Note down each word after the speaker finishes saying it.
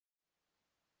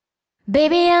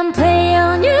Baby, I'm playing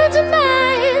on you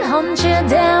tonight. Hunt you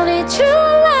down, eat you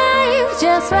alive.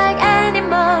 Just like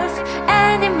animals,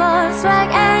 animals, like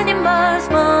animals,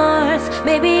 Mars.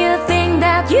 Maybe you think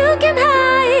that you can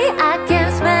hide. I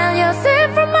can smell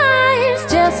yourself from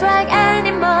miles. Just like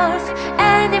animals,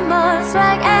 animals,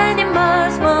 like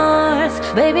animals, Mars.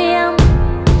 Baby,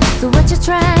 so what you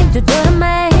trying to do to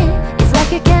me? It's like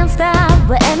you can't stop,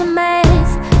 we're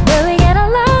enemies. But we get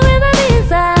along when I'm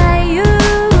inside you.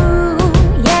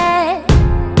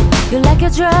 You're like a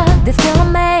drug that's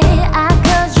killing me. I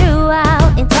cut you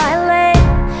out entirely,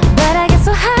 but I get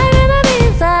so high when I'm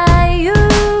inside you.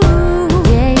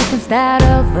 Yeah, you can start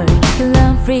over, you can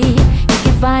learn free. You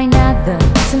can find other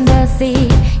fish in the sea.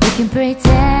 You can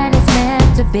pretend it's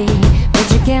meant to be, but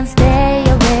you can't stay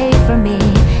away from me.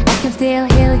 I can still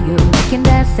hear you making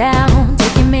that sound,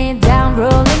 taking me down,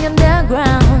 rolling on the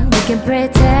ground. You can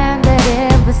pretend that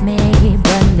it was me,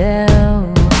 but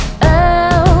no.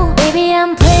 Oh, baby,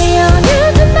 I'm playing on you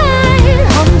tonight.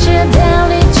 Hunt you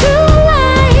down, eat you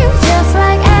alive. Just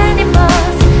like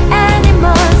animals,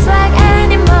 animals, like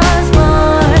animals,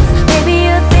 Mars. Maybe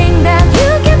you think that you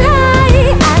can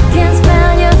hide. I can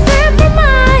smell yourself from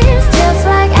miles. Just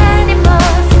like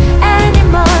animals,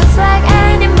 animals, like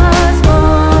animals,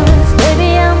 Mars.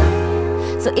 Baby,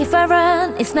 so if I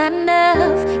run, it's not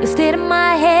enough. You stay in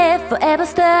my head, forever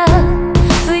stuck.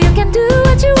 So you can do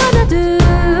what you wanna do.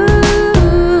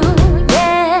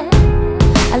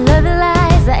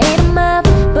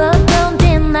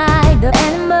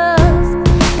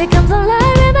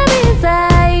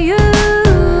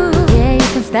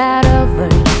 Start over,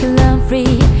 you can learn free.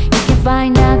 You can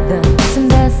find other fish in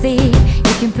the sea.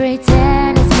 You can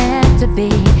pretend it's meant to be,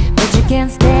 but you can't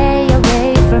stay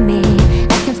away from me.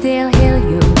 I can still hear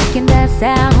you making that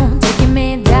sound, taking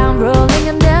me down, rolling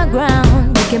on the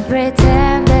ground. You can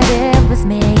pretend that it was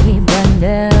me, but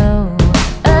no.